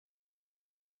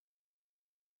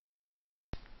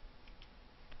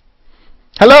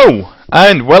Hello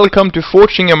and welcome to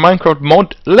Forging a Minecraft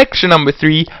Mod lecture number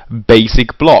 3,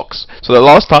 Basic Blocks. So the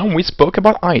last time we spoke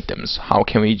about items. How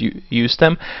can we use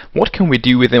them? What can we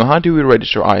do with them? How do we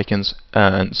register icons?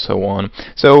 And so on.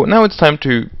 So now it's time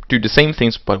to do the same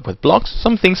things but with blocks.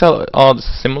 Some things are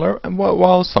similar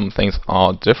while some things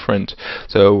are different.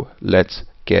 So let's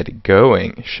get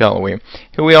going, shall we?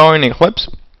 Here we are in Eclipse,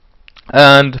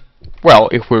 and well,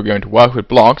 if we're going to work with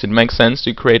blocks, it makes sense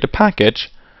to create a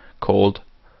package called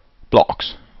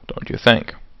blocks, don't you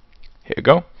think? Here you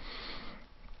go.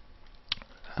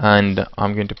 And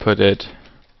I'm going to put it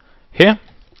here,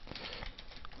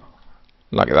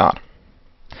 like that.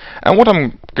 And what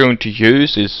I'm going to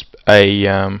use is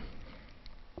a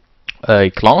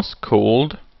class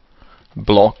called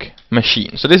block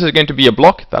machine. So this is going to be a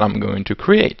block that I'm going to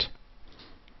create.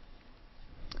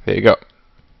 There you go.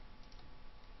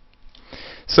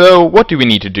 So what do we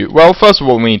need to do? Well, first of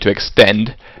all, we need to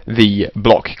extend the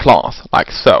block class,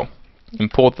 like so.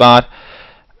 Import that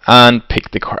and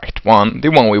pick the correct one. The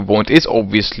one we want is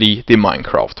obviously the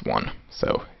Minecraft one.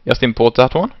 So just import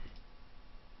that one.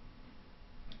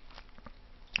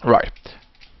 Right.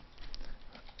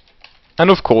 And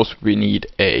of course we need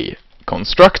a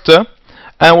constructor,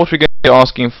 and what we're going to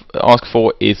ask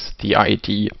for is the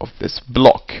ID of this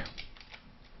block.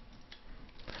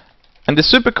 And the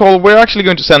super call, we're actually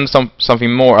going to send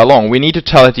something more along. We need to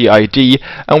tell it the ID,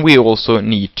 and we also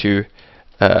need to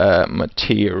tell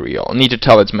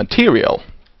its material.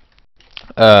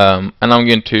 And I'm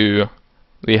going to,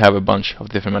 we have a bunch of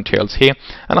different materials here,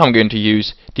 and I'm going to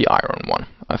use the iron one.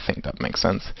 I think that makes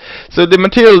sense. So the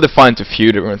material defines a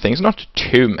few different things, not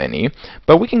too many,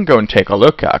 but we can go and take a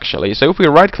look actually. So if we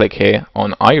right click here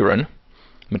on iron,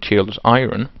 materials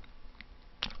iron,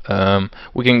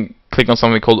 we can click on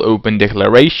something called Open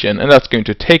Declaration, and that's going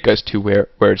to take us to where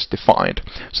it's defined.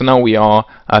 So now we are,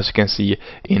 as you can see,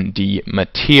 in the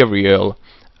material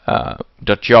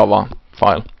 .java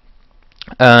file,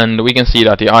 and we can see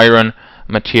that the iron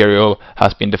material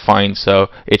has been defined, so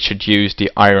it should use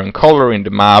the iron color in the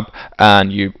map,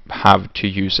 and you have to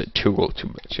use a tool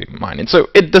to mine it. So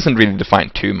it doesn't really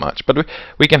define too much, but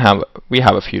we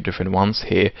have a few different ones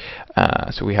here.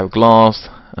 So we have glass,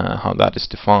 how that is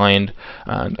defined,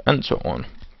 and so on.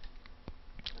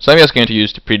 So I'm just going to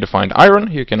use the predefined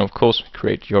iron. You can of course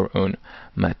create your own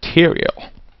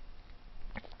material.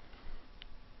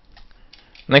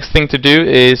 Next thing to do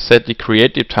is set the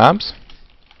creative tabs.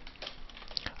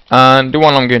 And the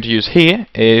one I'm going to use here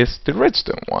is the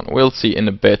redstone one. We'll see in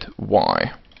a bit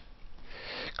why.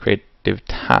 Creative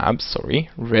tabs, sorry,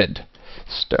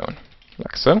 redstone,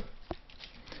 like so.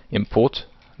 Import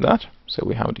that, so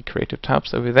we have the creative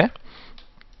tabs over there.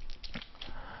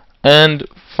 And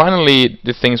finally,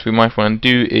 the things we might want to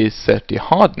do is set the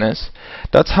hardness.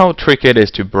 That's how tricky it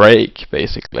is to break,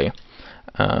 basically.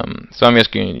 So I'm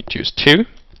just going to choose 2.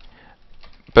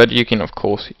 But you can of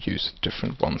course use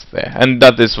different ones there, and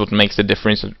that is what makes the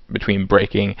difference between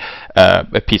breaking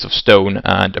a piece of stone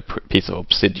and a piece of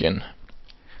obsidian.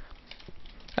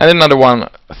 And another one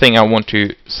thing I want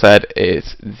to set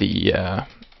is the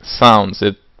sounds.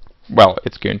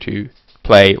 It's going to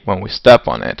play when we step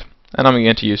on it, and I'm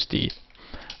going to use the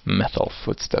metal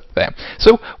footstep there.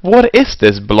 So what is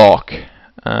this block? Did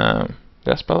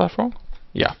I spell that wrong?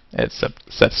 Yeah, it's a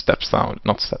set step sound,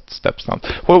 not set step sound.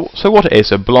 Well, so what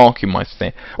is a block, you might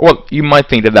think? Well, you might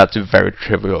think that that's a very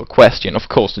trivial question. Of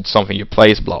course, it's something you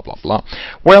place, blah blah blah.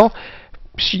 Well,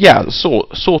 yeah,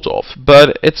 sort of,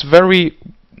 but it's very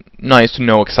nice to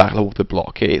know exactly what the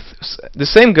block is. The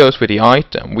same goes with the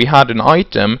item. We had an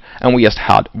item, and we just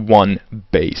had one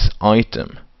base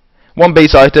item. One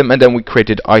base item, and then we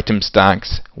created item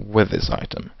stacks with this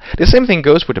item. The same thing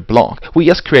goes with a block. We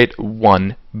just create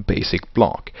one basic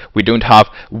block. We don't have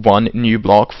one new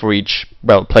block for each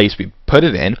place we put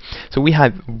it in. So we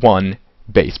have one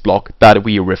base block that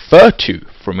we refer to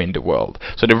from in the world.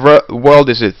 So the world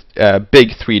is a big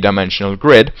 3-dimensional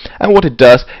grid, and what it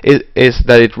does is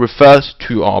that it refers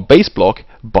to our base block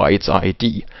by its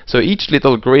ID. So each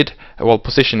little grid,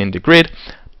 position in the grid,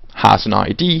 has an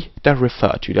ID that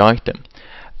refers to the item.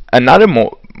 Another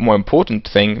more important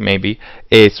thing maybe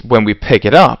is when we pick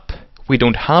it up, we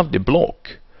don't have the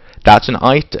block. That's an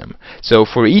item. So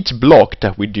for each block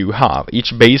that we do have,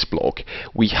 each base block,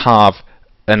 we have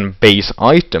a base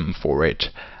item for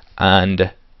it,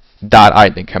 and that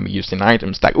item can be used in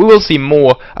item stack. We will see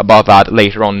more about that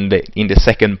later on in the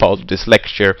second part of this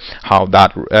lecture, how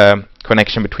that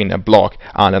connection between a block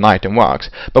and an item works.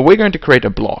 But we're going to create a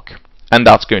block, and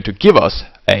that's going to give us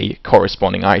a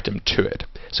corresponding item to it.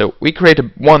 So we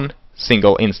created one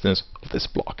single instance of this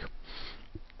block.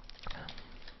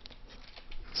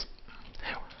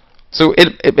 So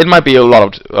it might be a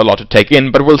lot to take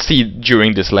in, but we'll see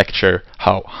during this lecture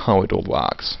how it all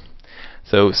works.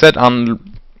 So set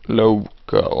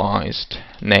unlocalized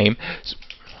name.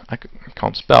 I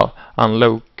can't spell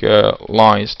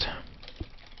unlocalized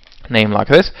name like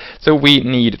this. So we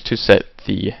need to set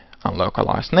the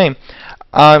unlocalized name.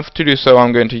 To do so,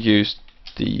 I'm going to use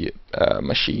the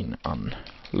machine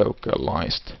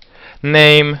unlocalized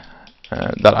name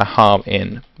that I have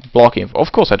in block info.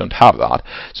 Of course I don't have that,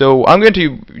 so I'm going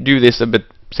to do this a bit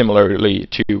similarly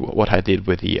to what I did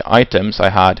with the items. I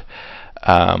had,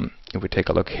 if we take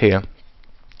a look here,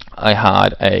 I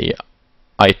had a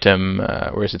item,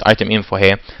 where is it, item info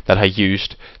here, that I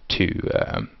used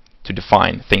to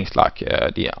define things like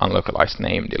the unlocalized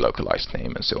name, the localized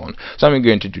name, and so on. So I'm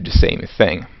going to do the same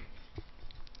thing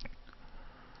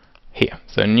here.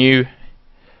 So new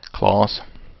class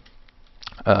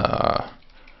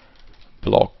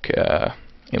block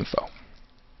info.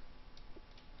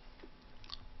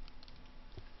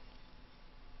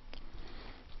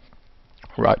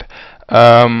 Right.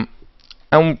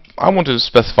 And I want to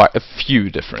specify a few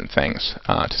different things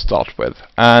to start with,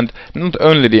 and not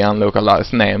only the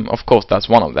unlocalized name, of course that's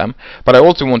one of them, but I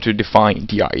also want to define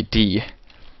the ID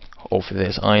of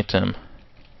this item.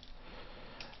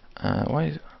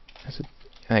 Why is it?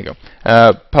 There you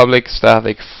go. Public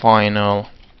static final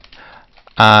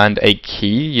and a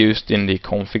key used in the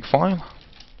config file.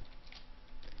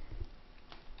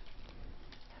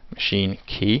 Machine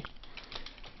key,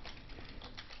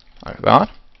 like that.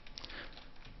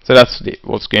 So that's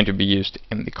what's going to be used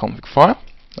in the config file,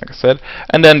 like I said,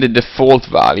 and then the default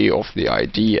value of the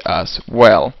ID as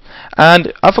well.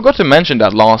 And I forgot to mention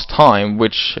that last time,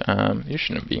 which you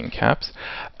shouldn't be in caps,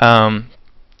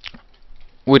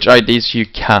 which IDs you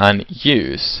can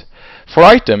use. For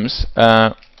items,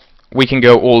 we can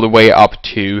go all the way up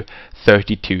to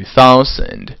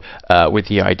 32,000 with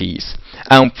the IDs,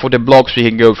 and for the blocks we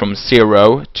can go from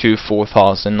 0 to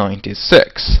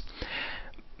 4096.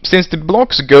 Since the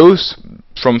blocks goes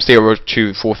from 0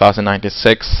 to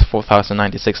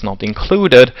 4096 not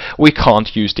included, we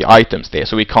can't use the items there,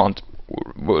 so we can't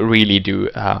really do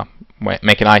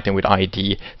make an item with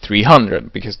ID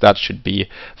 300, because that should be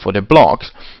for the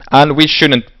blocks, and we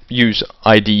shouldn't use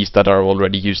IDs that are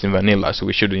already used in vanilla, so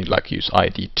we shouldn't like use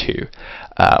ID 2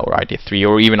 or ID 3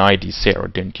 or even ID 0.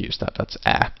 Don't use that, that's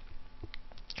air.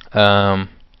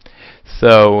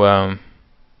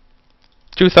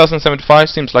 2075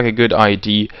 seems like a good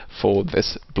ID for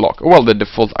this block. Well, the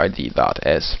default ID that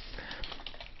is.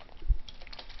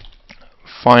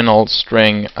 Final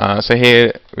string. So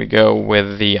here we go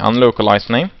with the unlocalized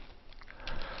name.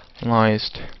 And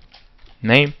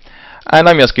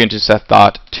I'm just going to set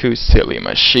that to silly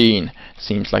machine.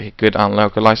 Seems like a good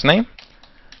unlocalized name.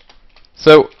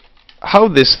 So how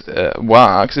this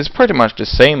works is pretty much the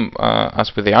same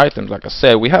as with the items. Like I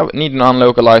said, we need an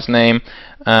unlocalized name,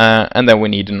 and then we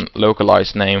need a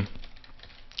localized name,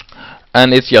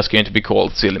 and it's just going to be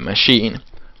called silly machine.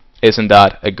 Isn't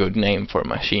that a good name for a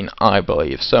machine? I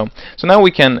believe so. So now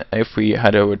we can, if we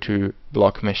head over to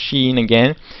block machine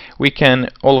again, we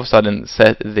can all of a sudden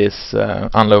set this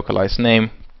unlocalized name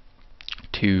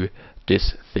to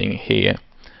this thing here.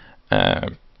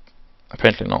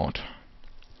 Apparently not.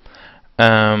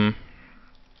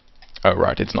 Oh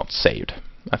right, it's not saved.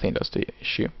 I think that's the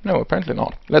issue. No, apparently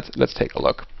not. Let's take a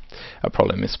look. I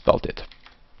probably misspelled it.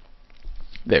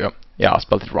 There you go. Yeah, I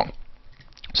spelled it wrong.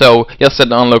 So just set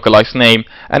the unlocalized name,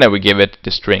 and then we give it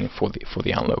the string for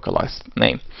the unlocalized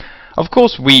name. Of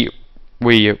course, we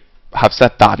have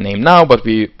set that name now, but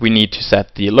we need to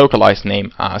set the localized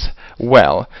name as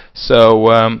well.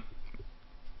 So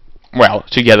well,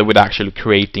 together with actually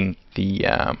creating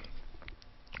the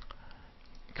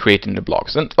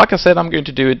blocks. And like I said, I'm going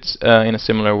to do it in a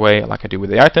similar way like I do with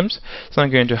the items. So I'm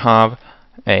going to have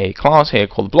a class here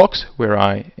called blocks, where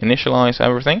I initialize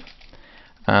everything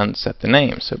and set the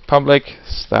name. So public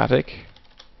static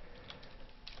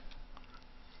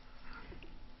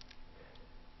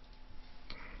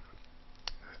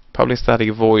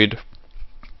void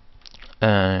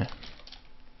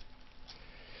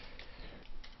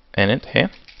init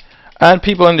here. And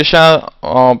people in the chat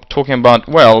are talking about,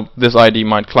 well, this ID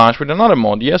might clash with another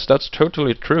mod. Yes, that's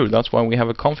totally true. That's why we have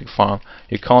a config file.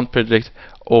 You can't predict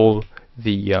all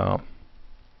the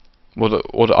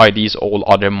IDs all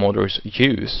other modders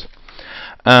use.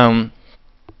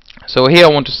 So here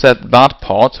I want to set that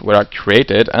part where I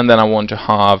create it, and then I want to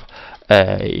have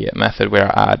a method where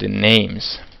I add in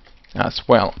names as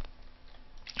well.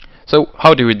 So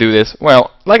how do we do this?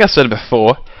 Well, like I said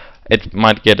before, it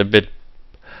might get a bit,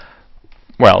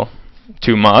 well,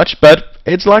 too much, but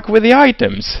it's like with the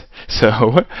items.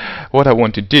 So what I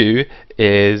want to do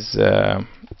is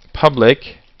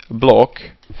public block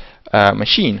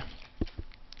machine,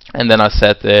 and then I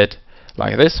set it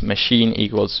like this: machine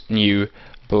equals new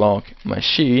block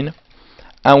machine,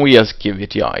 and we just give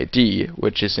it the ID,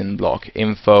 which is in block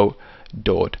info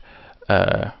dot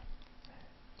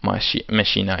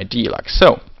machine ID, like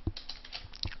so.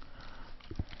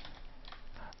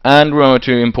 And we're going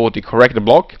to import the correct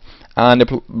block, and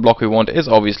the block we want is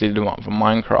obviously the one from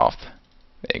Minecraft.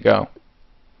 There you go.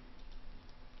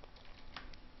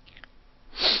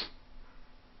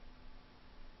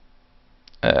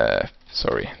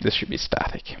 Sorry, this should be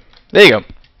static. There you go.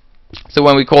 So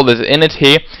when we call this init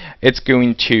here, it's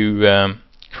going to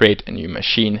create a new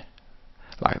machine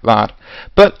like that.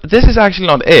 But this is actually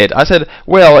not it. I said,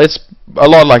 well, it's a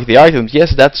lot like the items.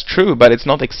 Yes, that's true, but it's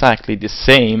not exactly the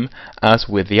same as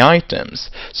with the items.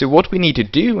 So what we need to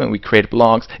do when we create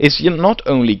blocks is not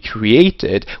only create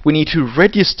it, we need to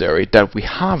register it that we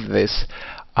have this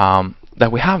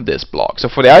block. So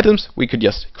for the items, we could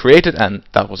just create it and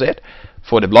that was it.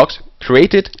 For the blocks,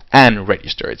 create it and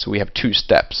register it. So we have two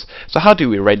steps. So how do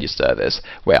we register this?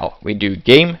 Well, we do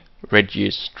game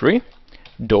registry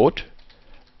dot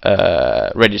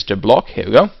register block. Here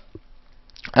we go.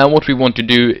 And what we want to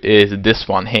do is this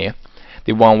one here,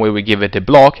 the one where we give it a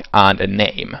block and a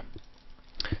name.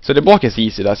 So the block is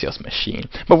easy, that's just machine.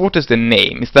 But what is the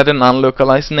name? Is that an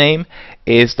unlocalized name?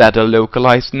 Is that a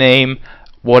localized name?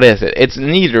 What is it? It's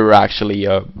neither actually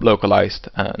a localized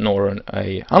nor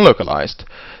a unlocalized.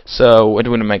 So it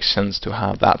wouldn't make sense to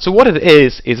have that. So what it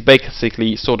is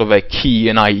basically sort of a key,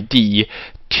 an ID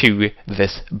to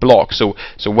this block. So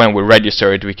when we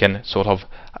register it, we can sort of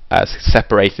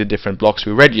separate the different blocks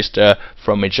we register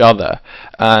from each other.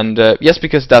 And yes,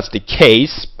 because that's the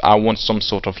case, I want some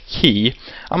sort of key.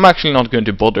 I'm actually not going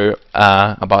to bother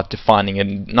about defining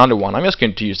another one. I'm just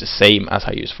going to use the same as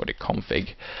I use for the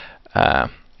config.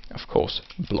 Of course,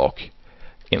 block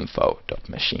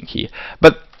info.machine key.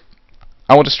 But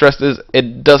I want to stress this,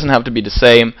 it doesn't have to be the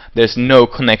same. There's no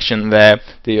connection there.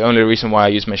 The only reason why I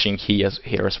use machine key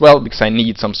here as well, because I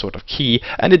need some sort of key,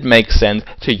 and it makes sense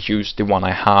to use the one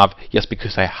I have just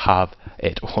because I have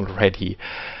it already.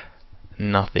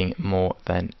 Nothing more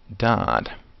than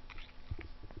that.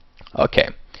 Okay,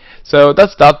 so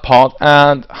that's that part.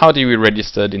 And how do we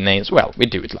register the names? Well, we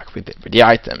do it like we did with the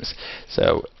items.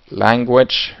 So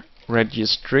language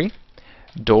registry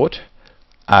dot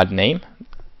add name,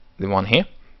 the one here,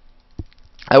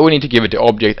 and we need to give it the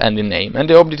object and the name, and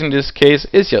the object in this case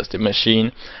is just the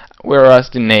machine, whereas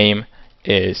the name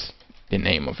is the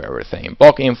name of everything.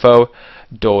 Block info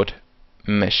dot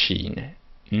machine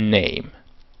name.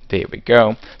 There we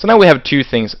go. So now we have two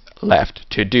things left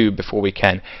to do before we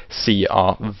can see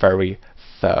our very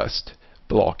first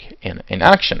block in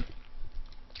action.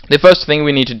 The first thing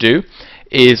we need to do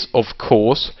is, of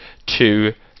course,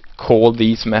 to call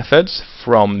these methods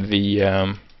from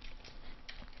the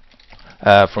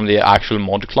actual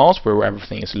mod class where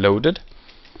everything is loaded.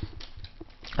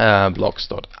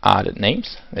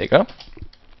 Blocks.addedNames. There you go.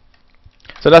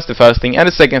 So that's the first thing. And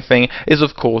the second thing is,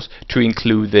 of course, to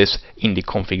include this in the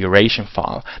configuration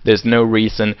file. There's no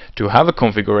reason to have a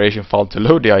configuration file to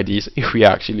load the IDs if we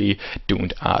actually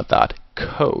don't add that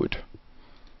code.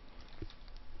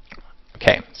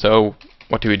 Okay, so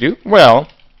what do we do? Well,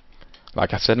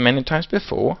 like I said many times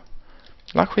before,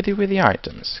 like we do with the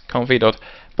items, config.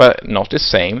 But not the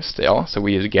same still, so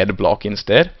we get a block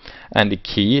instead, and the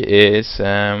key is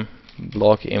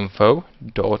block info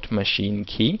dot machine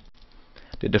key.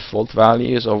 The default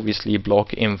value is obviously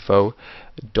block info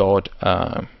dot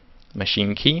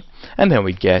machine key, and then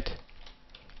we get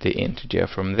the integer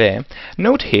from there.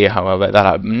 Note here, however, that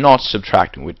I'm not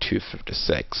subtracting with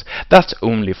 256. That's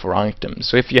only for items.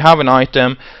 So if you have an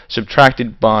item, subtract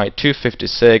it by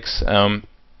 256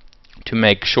 to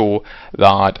make sure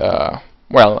that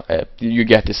you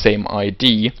get the same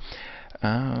ID.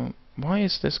 Why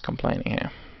is this complaining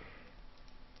here?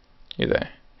 You there?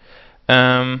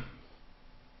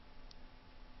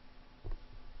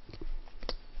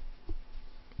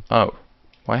 Oh,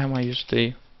 why have I used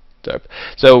the derp?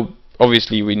 So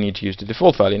obviously we need to use the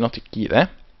default value, not the key there.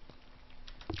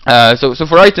 So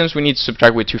for items we need to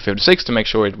subtract with 256 to make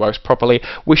sure it works properly.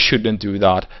 We shouldn't do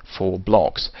that for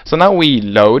blocks. So now we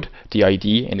load the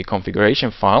ID in the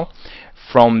configuration file.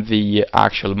 From the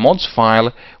actual mods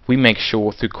file, we make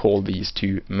sure to call these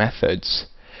two methods.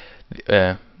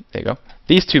 There you go.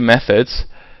 These two methods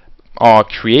are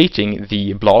creating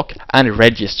the block and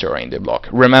registering the block.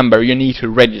 Remember, you need to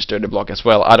register the block as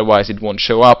well, otherwise it won't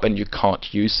show up and you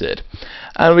can't use it.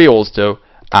 And we also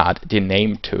add the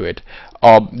name to it.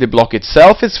 The block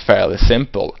itself is fairly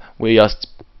simple. we just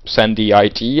send the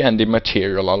ID and the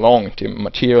material along. The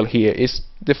material here is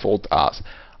default as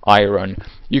iron.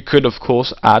 You could of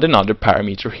course add another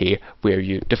parameter here where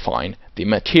you define the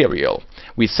material.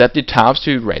 We set the tabs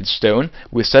to redstone,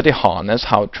 we set the hardness,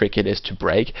 how tricky it is to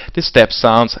break, the step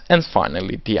sounds, and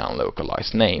finally the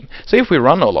unlocalized name. So if we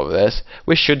run all of this,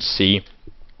 we should see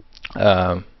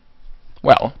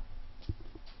well,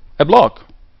 a block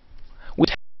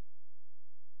with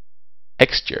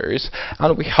textures,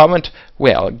 and we haven't,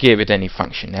 well, give it any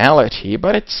functionality,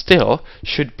 but it still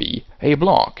should be a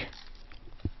block.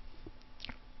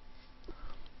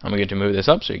 I'm going to move this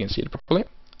up so you can see it properly.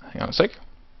 Hang on a sec.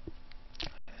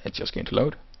 It's just going to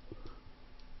load.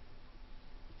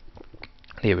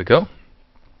 There we go.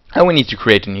 And we need to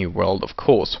create a new world, of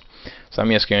course. So I'm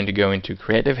just going to go into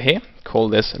creative here, call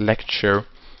this lecture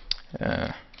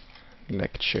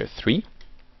 3,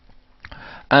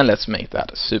 and let's make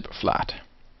that super flat.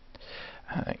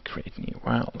 Create new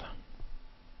world.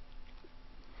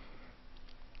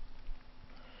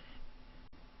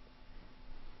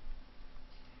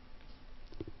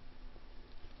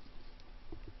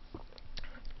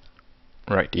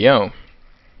 Rightio.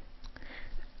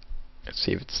 Let's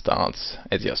see if it starts.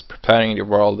 It's just preparing the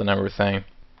world and everything.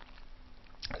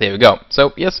 There we go.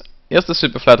 So yes, the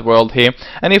super flat world here.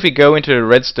 And if we go into the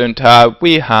redstone tab,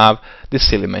 we have the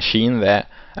silly machine there.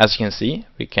 As you can see,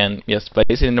 we can just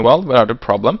place it in the world without a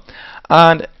problem.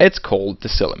 And it's called the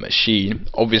silly machine.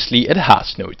 Obviously, it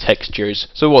has no textures.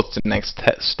 So what's the next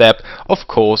step? Of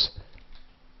course,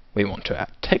 we want to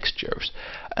add textures.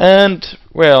 And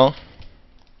well,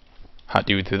 how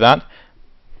do we do that?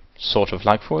 Sort of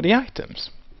like for the items.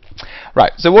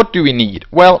 Right, so what do we need?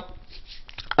 Well,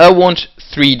 I want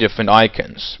 3 different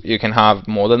icons. You can have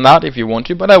more than that if you want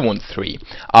to, but I want 3.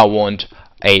 I want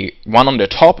one on the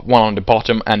top, one on the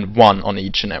bottom, and one on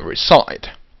each and every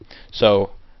side.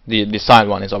 So the side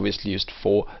one is obviously used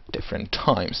for different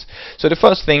times. So the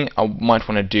first thing I might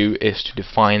want to do is to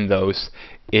define those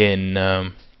in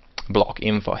block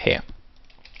info here.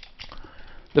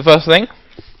 The first thing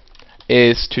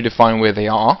is to define where they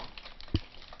are.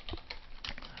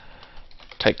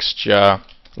 Texture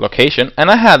location,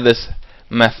 and I had this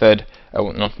method,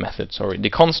 the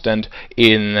constant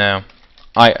in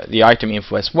the item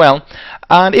info as well,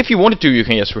 and if you wanted to, you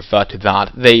can just refer to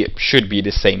that. They should be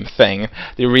the same thing.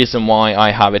 The reason why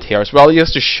I have it here as well is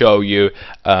just to show you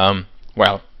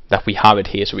well, that we have it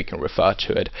here so we can refer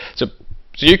to it. So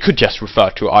you could just refer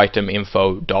to item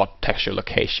info dot texture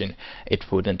location.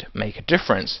 It wouldn't make a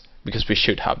difference because we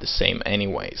should have the same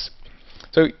anyways.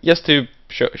 So just to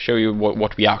show you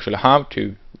what we actually have,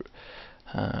 to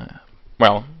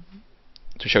well,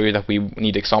 to show you that we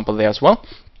need example there as well.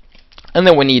 And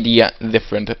then we need the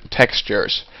different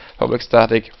textures: public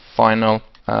static, final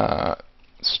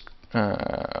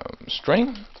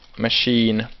string,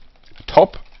 machine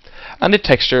top, and the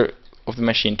texture of the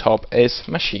machine top is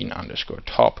machine underscore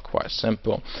top. Quite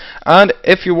simple. And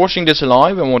if you're watching this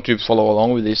live and want to follow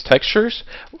along with these textures,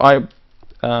 I'm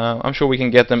sure we can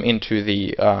get them into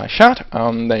the chat.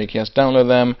 Then you can just download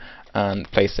them and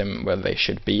place them where they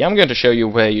should be. I'm going to show you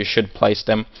where you should place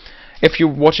them. If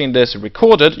you're watching this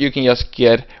recorded, you can just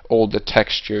get all the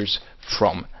textures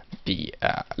from the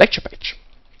lecture page,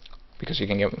 because you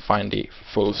can find the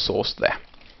full source there.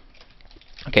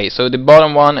 Okay, so the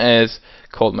bottom one is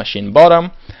called machine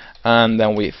bottom, and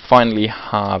then we finally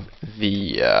have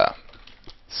the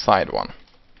side one,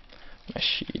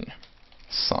 machine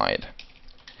side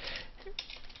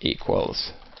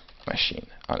equals machine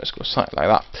underscore side, like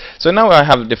that. So now I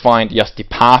have defined just the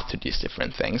path to these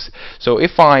different things. So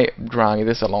if I drag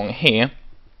this along here,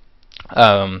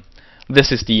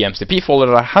 this is the MCP folder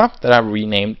that I have, that I've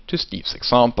renamed to Steve's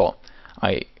example.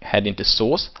 I head into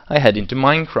source, I head into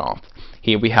Minecraft.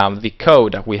 Here we have the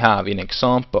code that we have in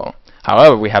example.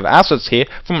 However, we have assets here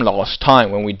from last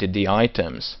time when we did the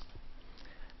items.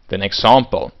 Then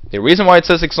example. The reason why it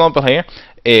says example here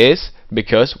is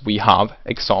because we have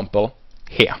example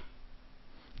here.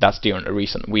 That's the only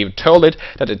reason. We've told it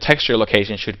that the texture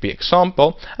location should be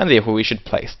example, and therefore we should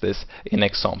place this in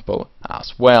example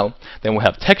as well. Then we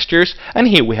have textures, and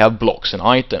here we have blocks and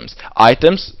items.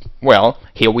 Items, well,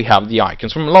 here we have the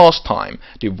icons from last time,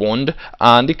 the wand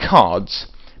and the cards.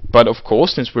 But of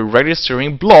course, since we're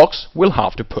registering blocks, we'll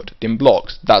have to put it in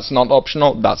blocks. That's not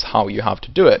optional, that's how you have to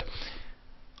do it.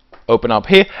 Open up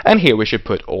here, and here we should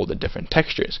put all the different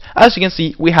textures. As you can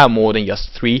see, we have more than just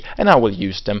 3, and I will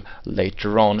use them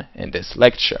later on in this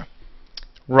lecture.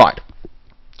 Right,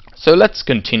 so let's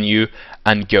continue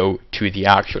and go to the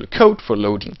actual code for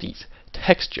loading these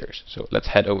textures. So let's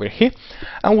head over here,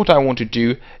 and what I want to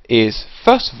do is,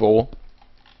 first of all,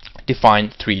 define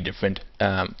 3 different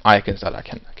icons that I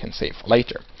can save for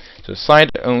later. So side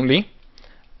only,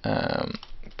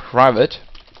 private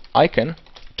icon,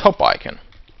 top icon.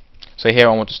 So here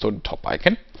I want to store the top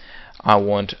icon. I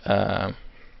want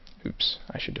oops,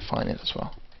 I should define it as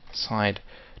well.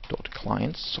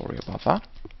 Side.client, sorry about that.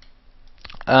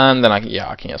 And then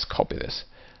I can just copy this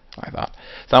like that.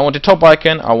 So I want the top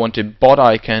icon, I want the bot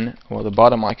icon, or the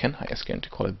bottom icon, I guess going to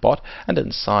call it bot, and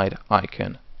then side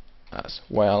icon as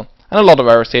well. And a lot of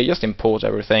errors here, just import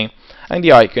everything. And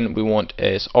the icon we want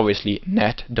is obviously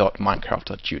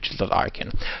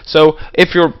net.minecraft.util.icon. So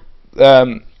if you're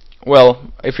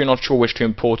well, if you're not sure which to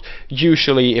import,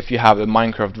 usually if you have a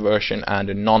Minecraft version and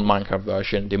a non-Minecraft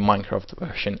version, the Minecraft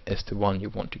version is the one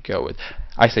you want to go with.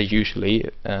 I say usually,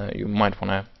 you might want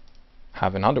to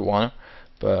have another one,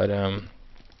 but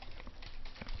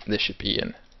this should be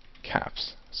in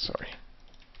caps, sorry.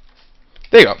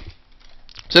 There you go.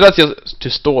 So that's just to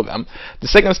store them. The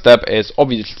second step is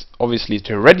obviously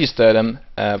to register them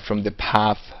from the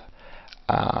path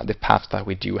that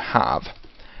we do have.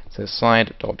 So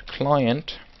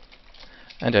side.client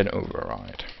and then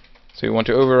override. So we want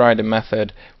to override a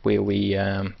method where we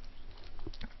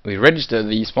register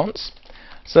these ones.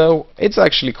 So it's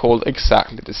actually called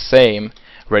exactly the same,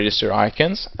 register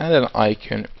icons, and then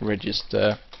icon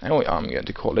register, and I'm going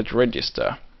to call it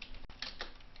register.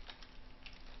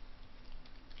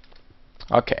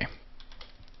 Okay,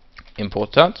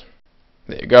 import that.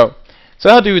 There you go. So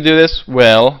how do we do this?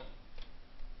 Well,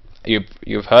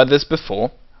 you've heard this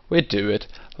before. We do it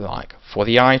like for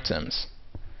the items.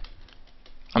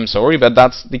 I'm sorry, but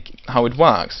that's how it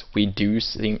works. We do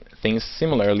things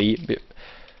similarly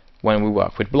when we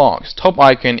work with blocks. Top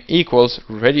icon equals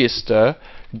register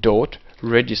dot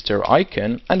register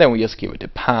icon, and then we just give it a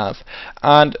path.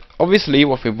 And obviously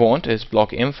what we want is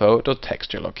block info dot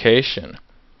texture location,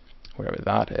 wherever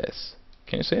that is.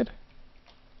 Can you see it?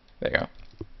 There you go.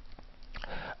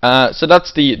 So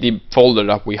that's the folder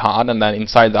that we had, and then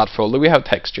inside that folder we have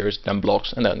textures, then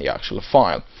blocks, and then the actual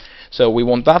file. So we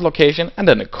want that location and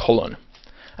then a colon,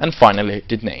 and finally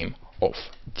the name of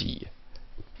the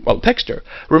texture.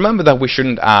 Remember that we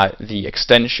shouldn't add the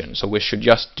extension, so we should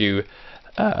just do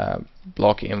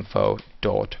block info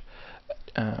dot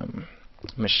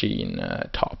machine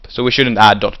top. So we shouldn't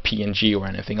add .png or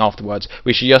anything afterwards.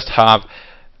 We should just have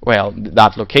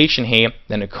that location here,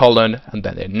 then a colon, and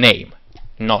then a name,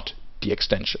 not the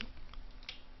extension.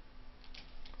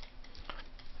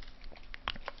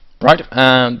 Right,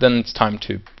 and then it's time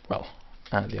to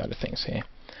add the other things here.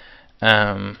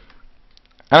 And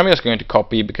I'm just going to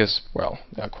copy because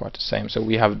they're quite the same. So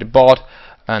we have the bot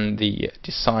and the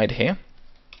side here,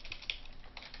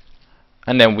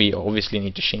 and then we obviously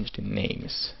need to change the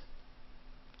names.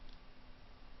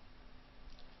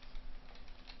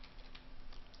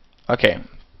 Okay,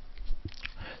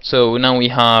 so now we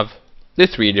have the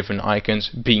 3 different icons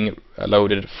being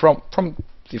loaded from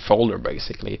the folder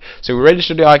basically. So we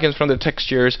register the icons from the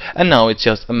textures, and now it's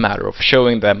just a matter of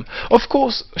showing them. Of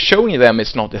course, showing them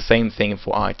is not the same thing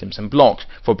for items and blocks.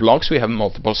 For blocks we have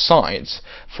multiple sides.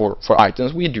 For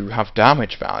items we do have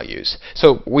damage values.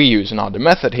 So we use another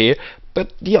method here,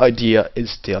 but the idea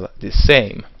is still the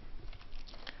same.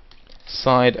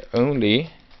 Side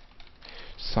only,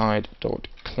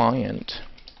 side.client,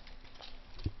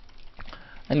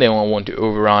 and then I want to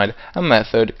override a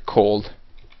method called,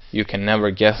 you can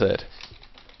never guess it,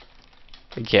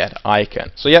 get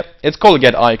icon. So yeah, it's called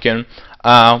get icon.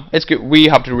 It's good. We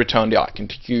have to return the icon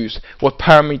to use. What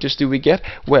parameters do we get?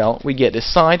 Well, we get a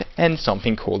side and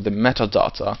something called the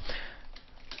metadata.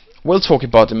 We'll talk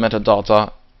about the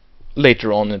metadata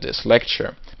later on in this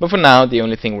lecture, but for now the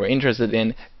only thing we're interested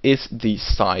in is the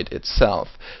side itself.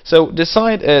 So the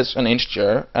side is an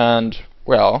integer, and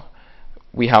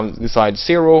we have the side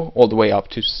 0 all the way up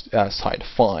to side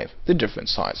 5, the different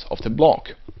sides of the block.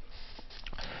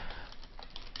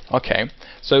 Okay,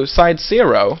 so side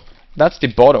 0, that's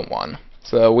the bottom one,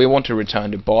 so we want to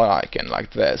return the bar icon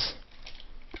like this.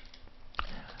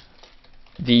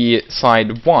 The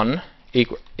side 1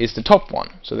 is the top one,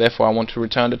 so therefore I want to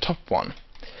return the top one.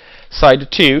 Side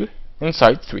 2 and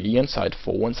side 3 and side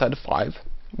 4 and side 5,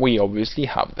 we obviously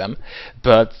have them,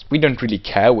 but we don't really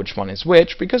care which one is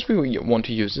which, because we want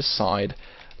to use the side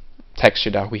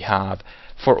texture that we have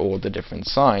for all the different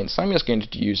sides. So I'm just going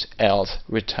to use else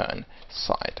return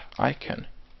side icon,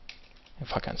 if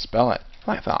I can spell it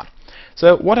like that.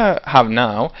 So what I have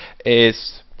now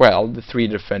is the 3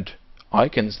 different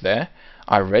icons there.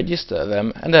 I register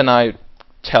them, and then I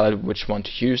tell it which one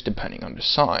to use depending on the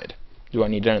side. Do I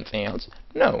need anything else?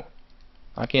 No,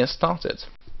 I can start it.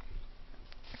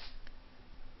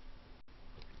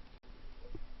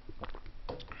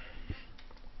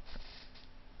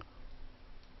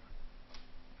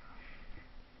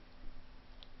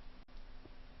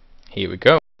 here we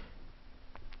go.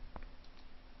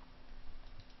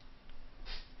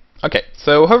 Okay,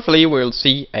 so hopefully we'll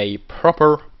see a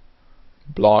proper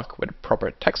block with proper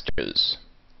textures.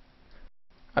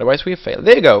 Otherwise we fail.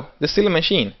 There you go, the silly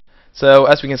machine. So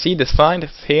as we can see, the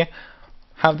sides here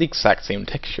have the exact same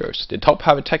textures. The top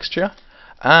have a texture,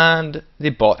 and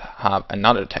the bottom have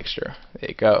another texture. There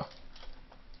you go.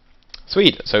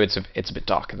 Sweet. So it's a bit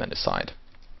darker than the side.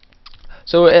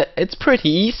 So it's pretty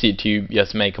easy to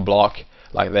just make a block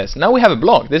like this. Now we have a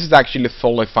block. This is actually a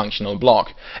fully functional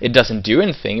block. It doesn't do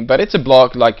anything, but it's a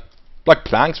block like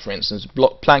planks, for instance.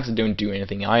 Planks don't do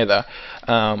anything either.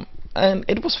 And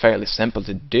it was fairly simple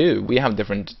to do. We have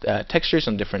different textures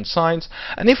on different sides,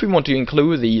 and if we want to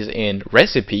include these in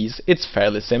recipes, it's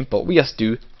fairly simple. We just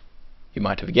do, you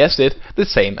might have guessed it, the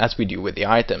same as we do with the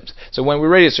items. So when we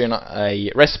register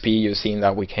a recipe, you've seen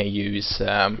that we can use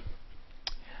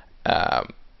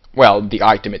well, the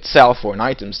item itself or an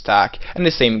item stack, and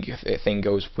the same thing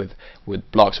goes with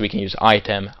blocks. We can use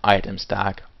item, item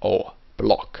stack, or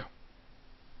block.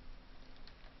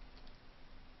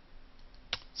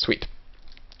 Sweet.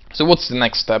 So what's the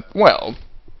next step? Well,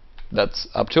 that's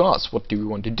up to us. What do we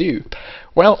want to do?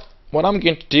 Well, what I'm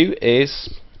going to do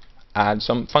is add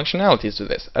some functionalities to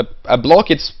this. A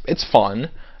block, it's fun.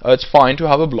 It's fine to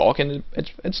have a block, and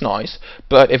it's nice.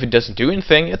 But if it doesn't do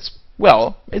anything, it's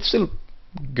still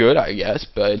good, I guess,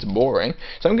 but it's boring.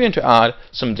 So I'm going to add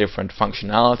some different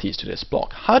functionalities to this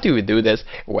block. How do we do this?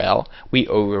 Well, we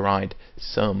override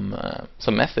some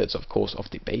methods, of course, of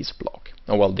the base block.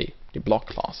 Oh, well, the block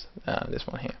class, this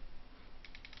one here.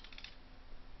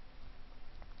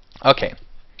 Okay.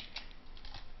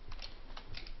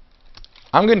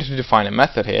 I'm going to define a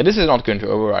method here. This is not going to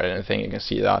override anything, you can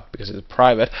see that, because it's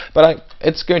private, but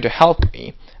it's going to help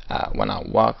me when I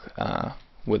work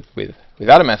with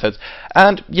other methods.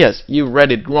 And yes, you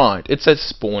read it right. It says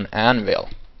spawn anvil.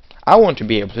 I want to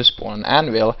be able to spawn an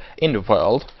anvil in the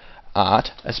world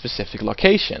at a specific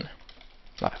location,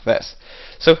 like this.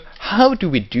 So how do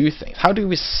we do things? How do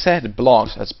we set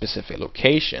blocks at specific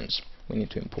locations? We need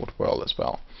to import world as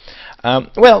well.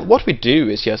 Well, what we do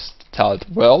is just tell it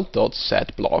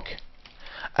world.setBlock,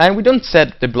 and we don't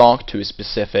set the block to a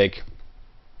specific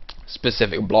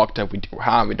block that we do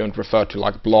have. We don't refer to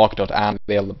like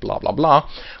block.anvil blah blah blah.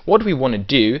 What we want to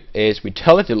do is we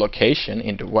tell it the location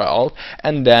in the world,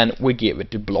 and then we give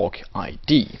it the block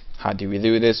ID. How do we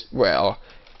do this? Well,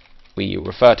 we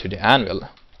refer to the anvil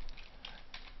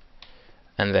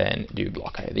and then do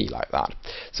block ID like that.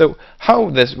 So how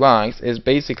this works is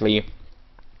basically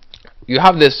you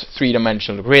have this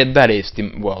three-dimensional grid that is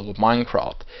the world of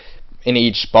Minecraft. In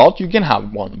each spot you can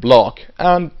have one block,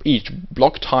 and each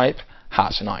block type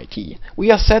has an ID. We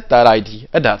have set that ID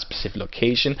at that specific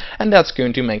location, and that's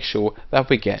going to make sure that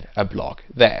we get a block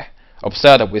there.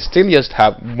 Observe that we still just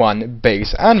have one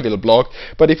base anvil block,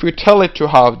 but if we tell it to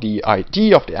have the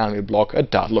ID of the anvil block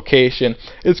at that location,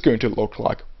 it's going to look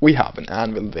like we have an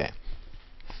anvil there.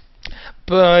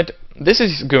 But this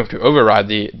is going to override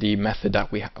the method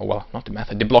that we well, not the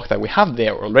method, the block that we have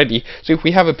there already. So if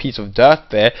we have a piece of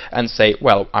dirt there and say,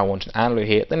 well, I want an anvil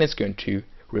here, then it's going to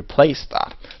replace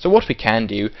that. So what we can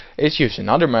do is use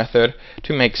another method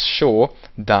to make sure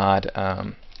that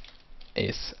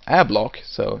is air block.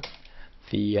 So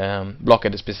the block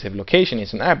at a specific location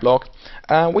is an air block.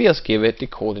 We just give it the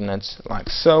coordinates like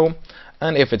so,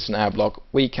 and if it's an air block,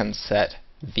 we can set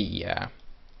the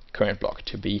current block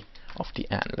to be of the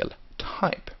anvil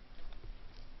type.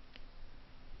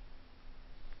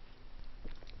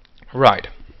 Right.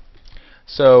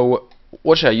 So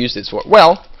what should I use this for?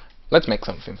 Well, let's make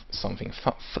something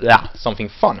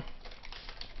fun.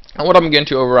 And what I'm going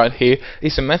to override here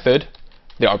is a method.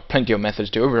 There are plenty of methods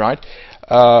to override,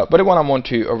 but the one I want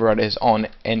to override is on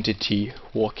entity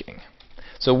walking.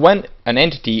 So when an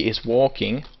entity is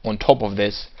walking on top of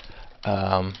this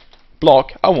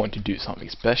block, I want to do something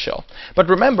special. But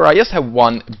remember, I just have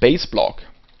one base block.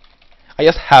 I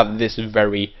just have this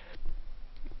very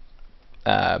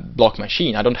block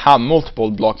machine. I don't have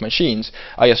multiple block machines.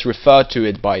 I just refer to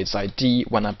it by its ID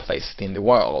when I place it in the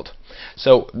world.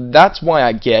 So that's why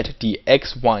I get the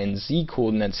X, Y, and Z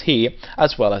coordinates here,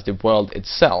 as well as the world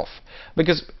itself.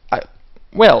 Because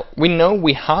well, we know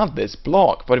we have this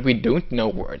block, but we don't know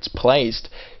where it's placed.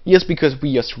 Just because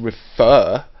we just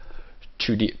refer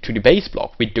to the base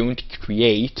block. We don't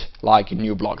create like a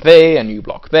new block there, a new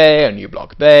block there, a new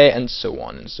block there, and so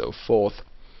on and so forth.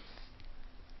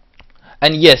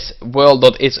 And yes,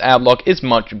 world.isAirBlock is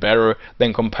much better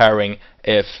than comparing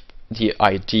if the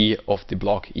ID of the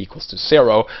block equals to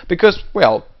 0, because,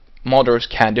 well, modders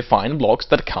can define blocks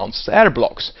that counts as air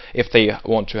blocks if they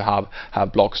want to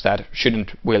have blocks that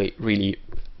shouldn't really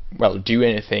well do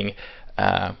anything.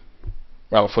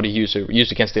 Well, for the user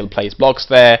can still place blocks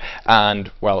there, and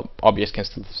well, objects can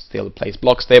still place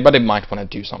blocks there, but they might want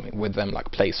to do something with them,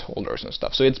 like placeholders and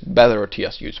stuff. So it's better to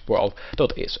just use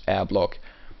world.isAirBlock.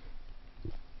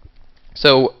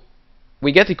 So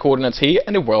we get the coordinates here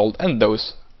and the world, and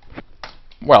those,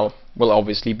 well, will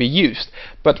obviously be used.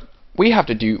 But we have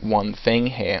to do one thing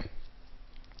here,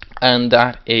 and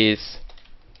that is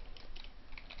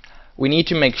we need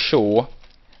to make sure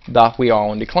that we are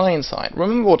on the client side.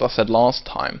 Remember what I said last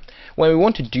time? When we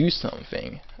want to do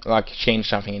something, like change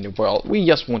something in the world, we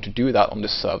just want to do that on the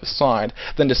server side.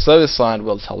 Then the server side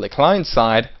will tell the client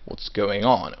side what's going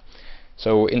on.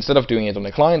 So instead of doing it on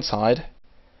the client side,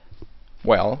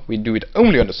 well, we do it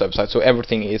only on the server side, so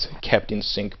everything is kept in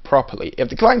sync properly. If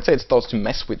the client side starts to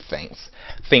mess with things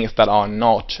that are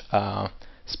not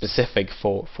specific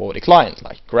for the client,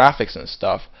 like graphics and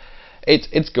stuff,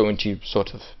 it's going to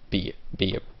sort of be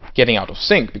getting out of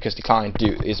sync because the client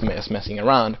is messing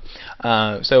around.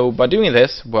 So by doing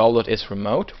this,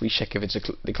 world.isRemote, we check if it's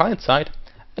the client side,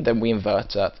 and then we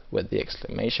invert that with the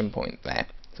exclamation point there.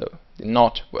 So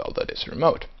not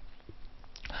world.isRemote.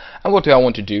 And what do I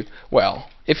want to do? Well,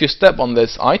 if you step on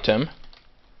this item,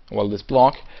 well, this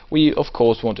block, we of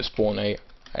course want to spawn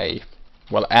a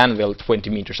anvil 20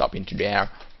 meters up into the air.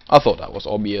 I thought that was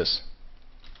obvious.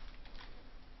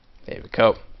 There we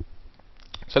go.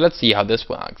 So let's see how this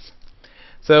works.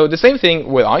 So the same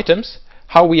thing with items.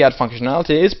 How we add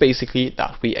functionality is basically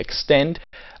that we extend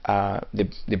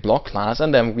the block class,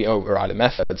 and then we override the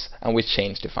methods, and we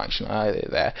change the functionality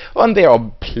there. And there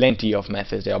are plenty of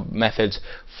methods. There are methods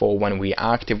for when we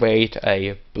activate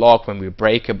a block, when we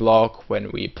break a block,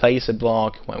 when we place a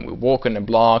block, when we walk on a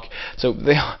block. So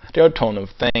there are a ton of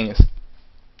things.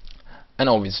 And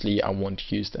obviously I want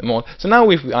to use them all. So now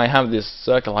if I have this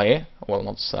circle here, well,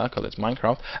 not circle, it's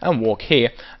Minecraft, and walk here,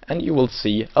 and you will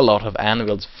see a lot of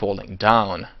anvils falling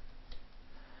down.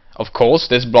 Of course,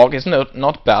 this block is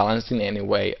not balanced in any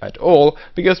way at all,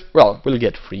 because, well, we'll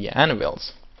get 3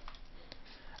 anvils.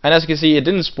 And as you can see, it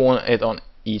didn't spawn it on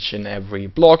each and every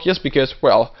block, just because,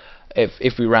 well,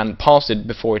 if we ran past it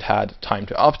before it had time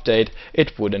to update,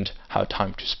 it wouldn't have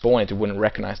time to spawn it. It wouldn't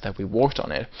recognize that we walked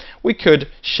on it. We could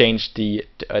change the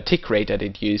tick rate that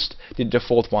it used. The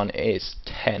default one is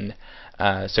 10,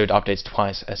 so it updates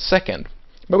twice a second.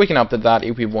 But we can update that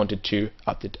if we wanted to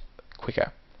update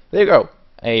quicker. There you go,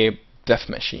 a death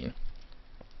machine.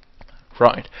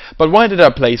 Right, but why did I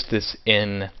place this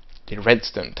in the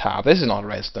redstone tab? This is not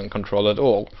redstone control at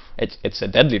all. It's a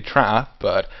deadly trap,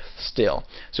 but still.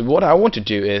 So what I want to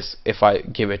do is, if I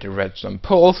give it a redstone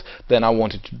pulse, then I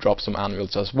want it to drop some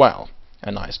anvils as well.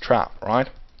 A nice trap, right?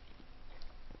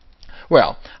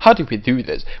 Well, how do we do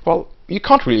this? Well, you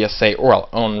can't really just say, well,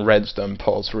 on redstone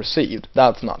pulse received.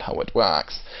 That's not how it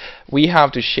works. We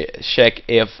have to check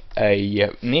if a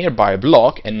nearby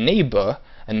block, a neighbor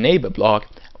block,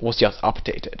 was just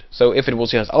updated. So if it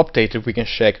was just updated, we can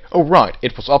check, oh right,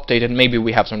 it was updated, maybe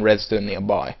we have some redstone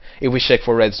nearby. If we check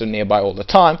for redstone nearby all the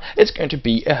time, it's going to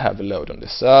be a heavy load on the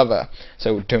server.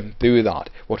 So don't do that.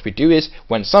 What we do is,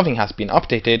 when something has been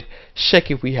updated,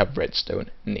 check if we have redstone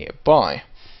nearby.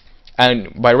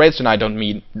 And by redstone I don't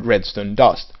mean redstone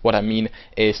dust. What I mean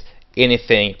is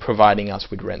anything providing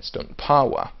us with redstone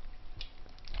power.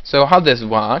 So how this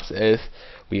works is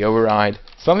we override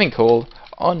something called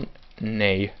on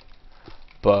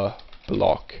neighbor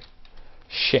block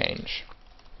change,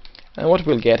 and what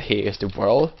we'll get here is the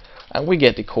world, and we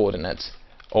get the coordinates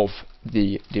of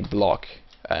the block,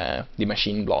 the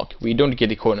machine block. We don't get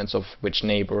the coordinates of which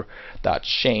neighbor that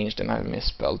changed, and I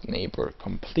misspelled neighbor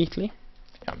completely.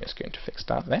 I'm just going to fix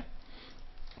that there.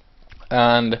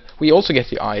 And we also get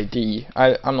the ID.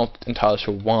 I'm not entirely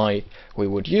sure why we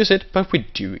would use it, but we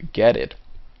do get it.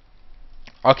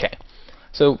 Okay.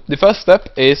 So the first step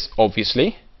is,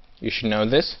 obviously, you should know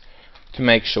this, to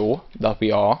make sure that we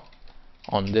are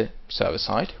on the server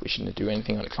side. We shouldn't do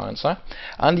anything on the client side.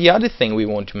 And the other thing we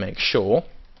want to make sure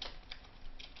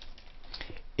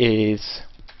is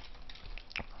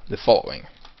the following.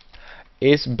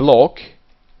 Is block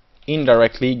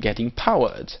indirectly getting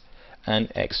powered? And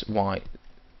X, Y,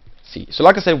 Z. So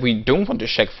like I said, we don't want to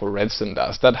check for redstone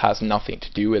dust. That has nothing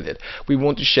to do with it. We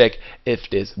want to check if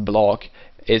this block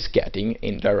is getting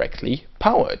indirectly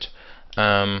powered,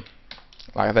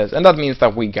 like this, and that means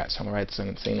that we get some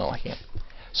redstone signal here.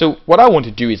 So what I want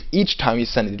to do is, each time you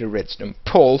send it a redstone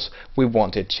pulse, we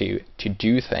want it to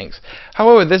do things.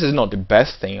 However, this is not the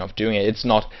best thing of doing it. It's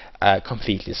not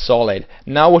completely solid.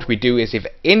 Now what we do is, if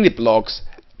any blocks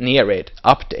near it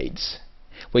updates,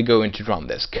 we're going to run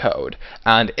this code,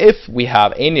 and if we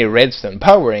have any redstone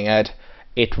powering it,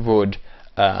 it would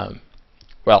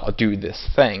well, do this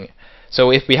thing.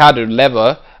 So if we had a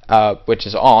lever which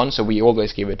is on, so we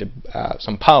always give it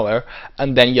some power,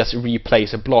 and then just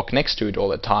replace a block next to it all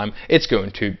the time, it's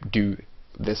going to do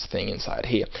this thing inside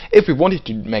here. If we wanted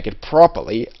to make it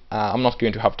properly, I'm not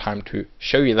going to have time to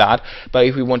show you that, but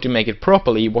if we want to make it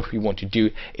properly, what we want to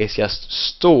do is just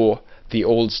store the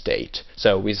old state.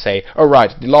 So we say,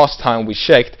 alright, the last time we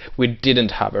checked, we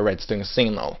didn't have a redstone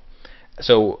signal.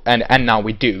 So and now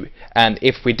we do, and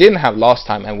if we didn't have last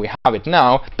time and we have it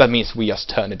now, that means we just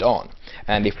turn it on.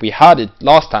 And if we had it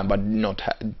last time but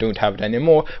don't have it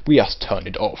anymore, we just turn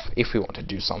it off if we want to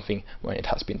do something when it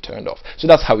has been turned off. So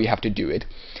that's how we have to do it.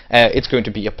 It's going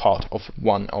to be a part of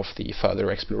one of the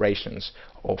further explorations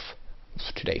of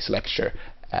today's lecture.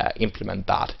 Implement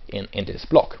that in this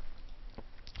block.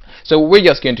 So we're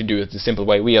just going to do it the simple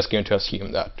way. We're just going to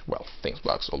assume that, well, things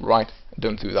works all right.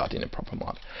 Don't do that in a proper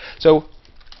mod. So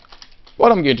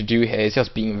what I'm going to do here is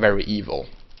just being very evil.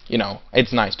 You know,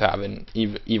 it's nice to have an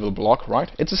evil block, right?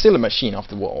 It's still a machine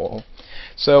after all.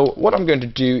 So what I'm going to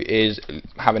do is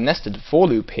have a nested for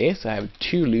loop here. So I have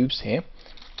 2 loops here,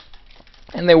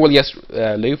 and they will just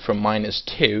loop from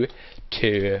 -2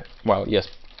 to, well, yes,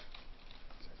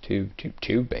 to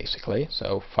 2 basically.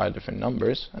 So 5 different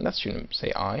numbers, and that shouldn't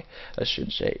say I, that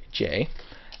should say J,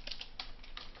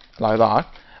 like that.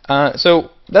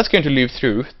 So that's going to loop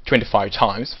through 25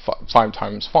 times, 5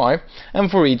 times 5, and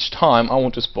for each time I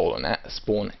want to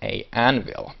spawn a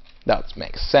anvil. That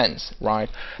makes sense, right?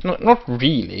 Not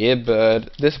really, but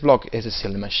this block is a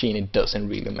silly machine. It doesn't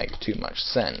really make too much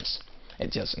sense.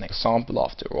 It's just an example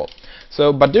after all.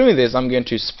 So by doing this, I'm going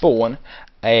to spawn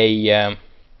a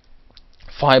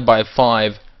 5 by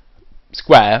 5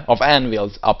 square of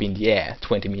anvils up in the air,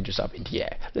 20 meters up in the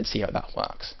air. Let's see how that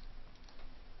works.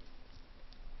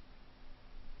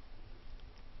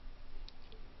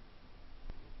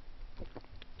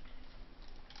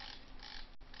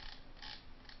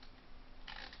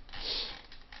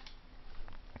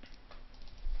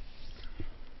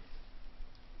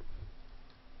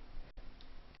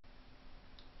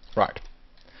 Right.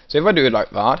 So if I do it like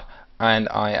that, and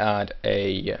I add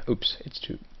a oops, it's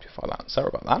too far down. Sorry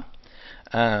about that.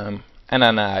 And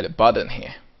then I add a button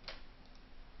here,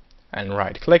 and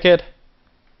right-click it.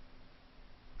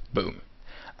 Boom.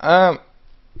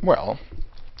 Well,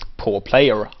 poor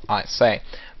player, I say.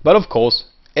 But of course,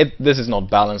 this is not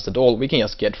balanced at all. We can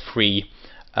just get free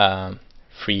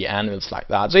anvils like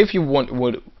that. So if you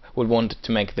would want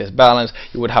to make this balance,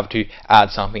 you would have to add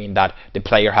something that the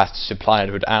player has to supply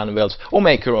it with anvils, or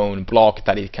make your own block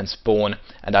that it can spawn,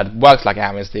 and that works like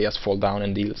anvils. They just fall down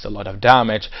and deals a lot of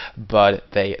damage, but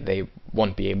they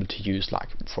won't be able to use like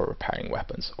for repairing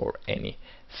weapons or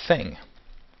anything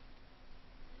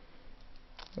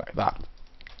like that.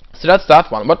 So that's that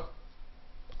one. But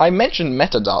I mentioned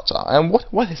metadata, and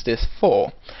what is this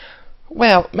for?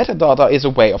 Well, metadata is a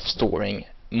way of storing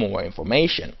more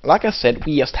information. Like I said,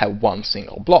 we just have one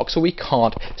single block, so we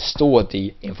can't store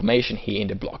the information here in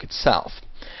the block itself.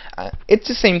 It's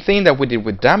the same thing that we did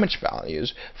with damage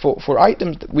values. For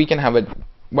items, we can have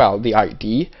the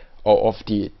ID of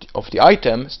the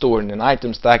item stored in an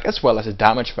item stack, as well as a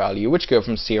damage value, which go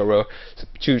from 0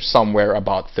 to somewhere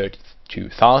about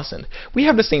 32,000. We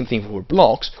have the same thing for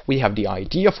blocks. We have the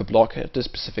ID of a block at the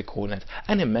specific coordinate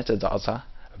and a metadata.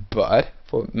 But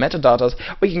for metadatas,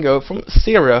 we can go from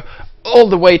 0 all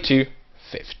the way to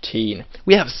 15.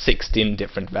 We have 16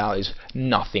 different values,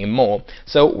 nothing more.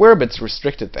 So we're a bit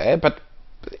restricted there, but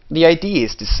the idea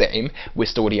is the same. We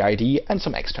store the ID and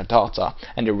some extra data,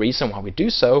 and the reason why we do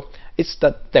so is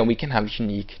that then we can have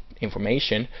unique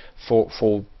information for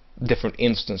different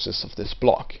instances of this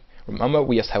block. Remember,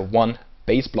 we just have one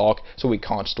base block, so we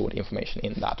can't store the information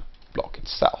in that block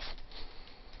itself.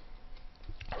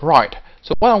 Right,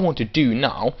 so what I want to do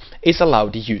now is allow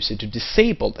the user to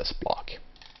disable this block.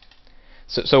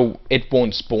 So it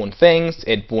won't spawn things,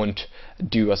 it won't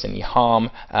do us any harm.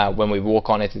 When we walk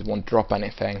on it, it won't drop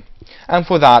anything. And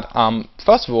for that,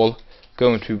 first of all,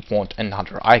 going to want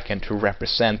another icon to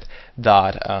represent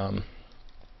that,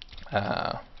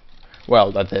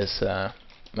 that this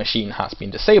machine has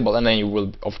been disabled, and then you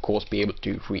will of course be able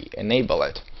to re-enable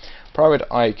it. Private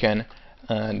icon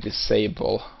and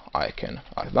disable icon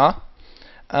like that,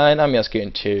 and I'm just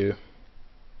going to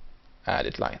add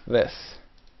it like this.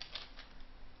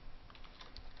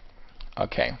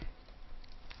 Okay,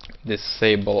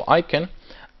 disable icon,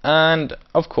 and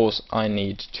of course I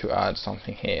need to add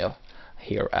something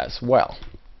here as well.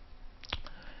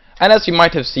 And as you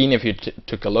might have seen if you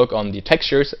took a look on the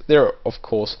textures, there of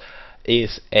course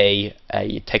is a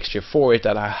texture for it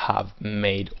that I have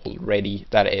made already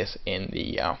that is in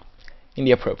the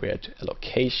appropriate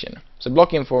location. So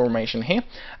block information here,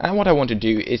 and what I want to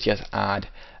do is just add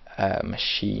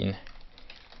machine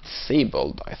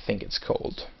disabled, I think it's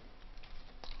called.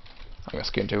 I'm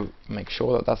just going to make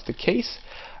sure that that's the case,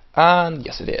 and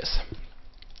yes it is.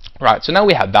 Right, so now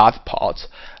we have that part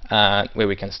where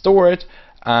we can store it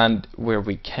and where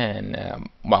we can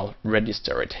well,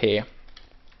 register it here.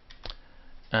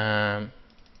 Right,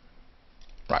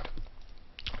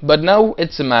 but now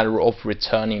it's a matter of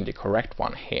returning the correct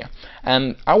one here,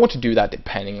 and I want to do that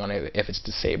depending on if it's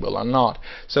disabled or not.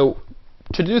 So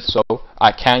to do so,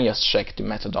 I can just check the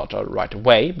metadata right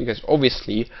away, because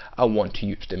obviously I want to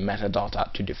use the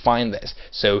metadata to define this,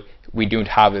 so we don't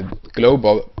have a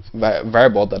global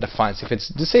variable that defines if it's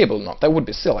disabled or not. That would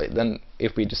be silly. Then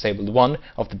if we disabled one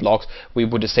of the blocks, we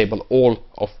would disable all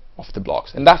of the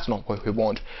blocks, and that's not what we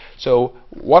want. So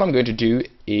what I'm going to do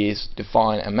is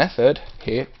define a method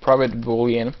here, private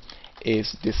boolean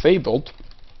is disabled,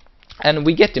 and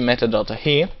we get the metadata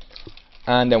here,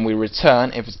 and then we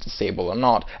return if it's disabled or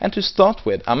not. And to start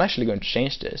with, I'm actually going to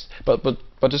change this, but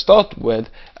to start with,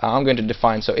 I'm going to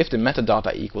define, so if the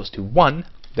metadata equals to 1,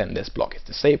 then this block is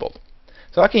disabled.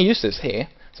 So I can use this here.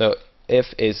 So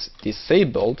if is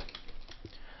disabled,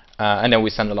 and then we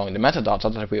send along the metadata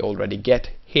that we already get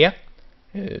here,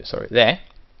 sorry, there.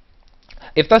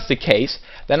 If that's the case,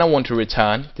 then I want to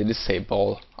return the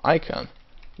disable icon.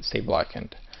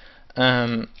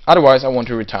 Otherwise, I want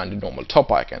to return the normal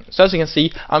top icon. So as you can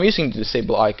see, I'm using the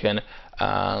disable icon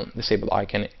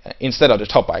instead of the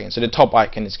top icon. So the top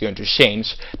icon is going to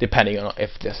change depending on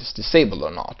if this is disabled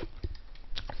or not.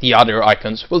 The other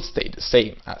icons will stay the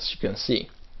same, as you can see.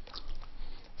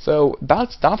 So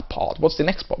that's that part. What's the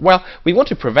next part? Well, we want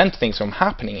to prevent things from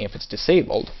happening if it's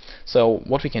disabled. So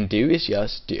what we can do is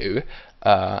just do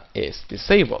is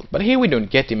disabled. But here we don't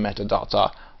get the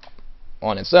metadata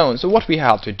on its own. So what we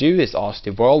have to do is ask the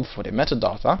world for the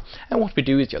metadata, and what we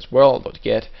do is just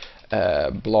world.get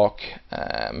block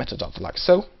metadata like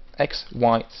so, x,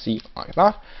 y, z like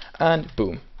that, and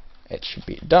boom, it should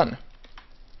be done.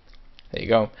 There you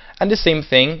go. And the same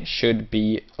thing should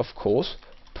be, of course,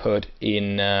 put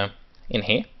in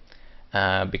here,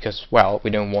 because, well,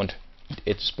 we don't want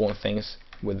it to spawn things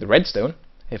with the redstone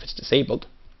if it's disabled.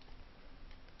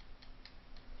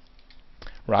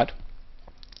 Right.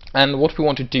 And what we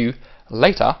want to do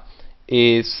later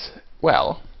is,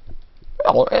 well,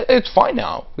 it's fine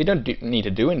now. We don't need to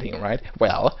do anything, right?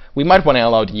 Well, we might want to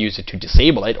allow the user to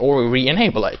disable it or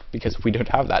re-enable it, because we don't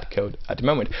have that code at the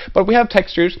moment. But we have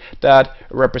textures that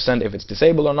represent if it's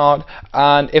disabled or not,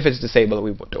 and if it's disabled,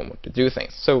 we don't want to do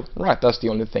things. So, right, that's the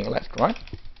only thing left, right?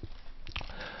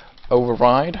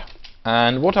 Override.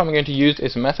 And what I'm going to use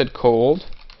is a method called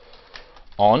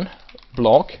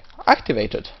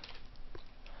onBlockActivated.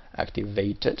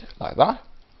 Activated, like that.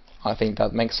 I think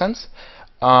that makes sense.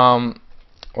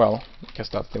 Well, I guess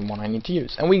that's the one I need to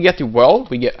use. And we get the world.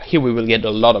 We will get a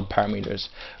lot of parameters.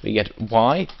 We get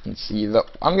y and z.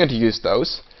 I'm going to use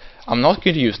those. I'm not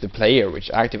going to use the player which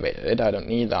activated it. I don't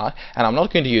need that. And I'm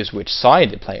not going to use which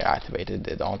side the player activated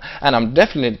it on. And I'm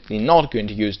definitely not going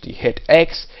to use the hit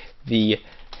x, the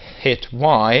hit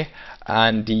y,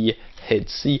 and the hit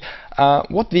z.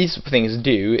 What these things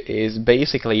do is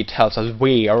basically tells us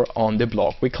where on the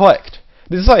block we clicked.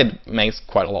 This side makes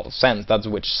quite a lot of sense. That's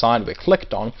which side we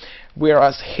clicked on,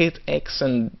 whereas hit x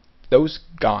and those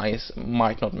guys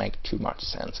might not make too much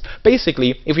sense.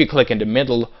 Basically, if you click in the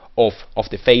middle of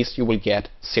the face, you will get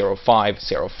 0, 5,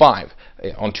 0, 5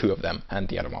 on 2 of them, and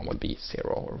the other one would be 0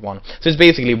 or 1. So it's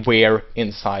basically where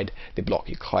inside the block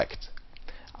you clicked.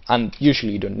 And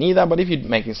usually you don't need that, but if you're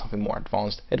making something more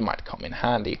advanced, it might come in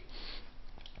handy.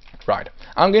 Right,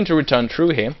 I'm going to return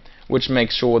true here, which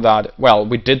makes sure that, well,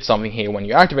 we did something here when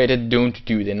you activate it. Don't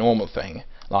do the normal thing,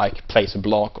 like place a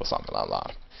block or something like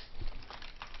that.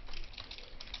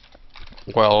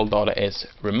 World.is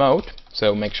remote,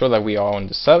 so make sure that we are on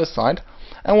the server side.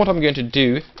 And what I'm going to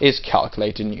do is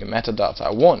calculate the new metadata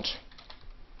I want.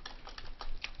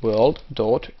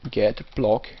 World.get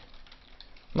block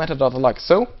metadata like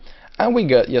so, and we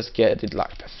just get it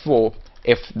like before.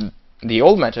 If the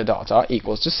old metadata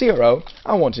equals to 0,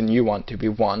 I want a new one to be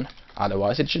 1,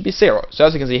 otherwise it should be 0. So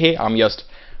as you can see here, I'm just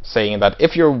saying that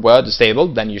if you were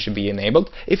disabled, then you should be enabled.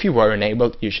 If you were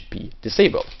enabled, you should be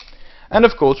disabled. And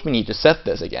of course we need to set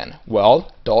this again.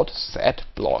 World.set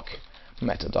block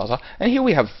metadata, and here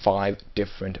we have 5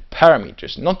 different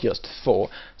parameters, not just 4.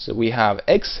 So we have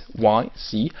X, Y,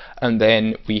 Z, and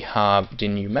then we have the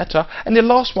new meta, and the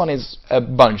last one is a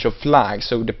bunch of flags.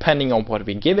 So depending on what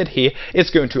we give it here,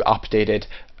 it's going to update it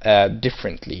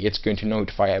differently. It's going to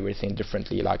notify everything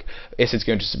differently, like is it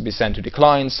going to be sent to the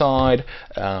client side,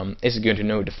 is it going to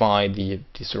notify the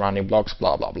surrounding blocks,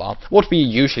 blah blah blah. What we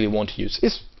usually want to use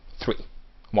is 3.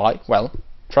 Why? Well,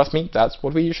 trust me, that's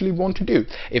what we usually want to do.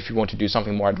 If you want to do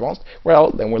something more advanced,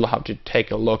 well, then we'll have to take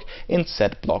a look in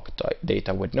set block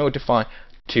data with notify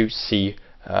to see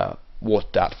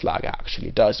what that flag actually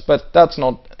does. But that's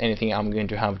not anything I'm going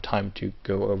to have time to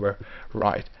go over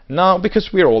right now,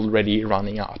 because we're already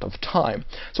running out of time.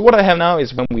 So what I have now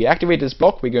is when we activate this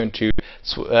block, we're going to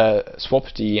swap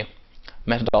the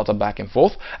metadata back and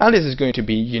forth, and this is going to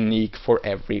be unique for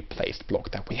every placed block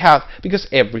that we have, because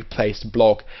every placed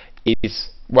block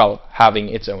is, well, having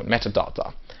its own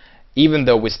metadata, even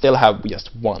though we still have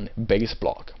just one base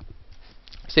block.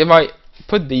 So if I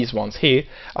put these ones here,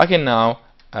 I can now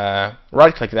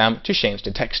right click them to change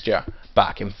the texture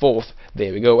back and forth.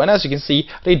 There we go, and as you can see,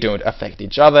 they don't affect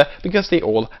each other because they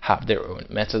all have their own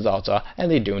metadata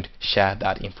and they don't share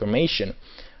that information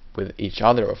with each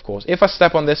other, of course. If I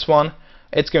step on this one,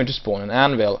 it's going to spawn an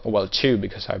anvil, well, 2,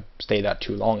 because I stayed there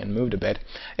too long and moved a bit.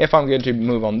 If I'm going to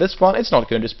move on this one, it's not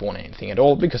going to spawn anything at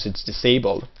all because it's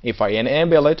disabled. If I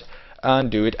enable it and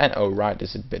do it, and oh right,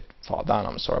 this is a bit far down,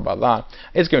 I'm sorry about that,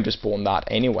 it's going to spawn that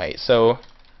anyway. So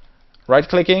right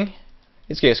clicking,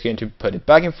 it's just going to put it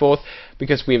back and forth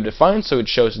because we have defined so it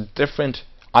shows different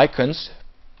icons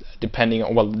depending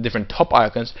on, well, different top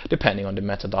icons depending on the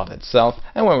metadata itself,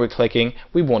 and when we're clicking,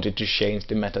 we want it to change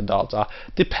the metadata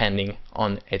depending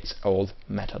on its old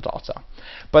metadata.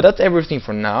 But that's everything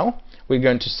for now. We're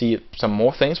going to see some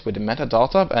more things with the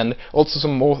metadata and also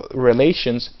some more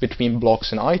relations between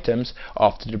blocks and items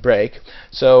after the break.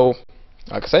 So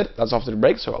like I said, that's after the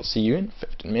break, so I'll see you in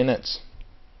 15 minutes.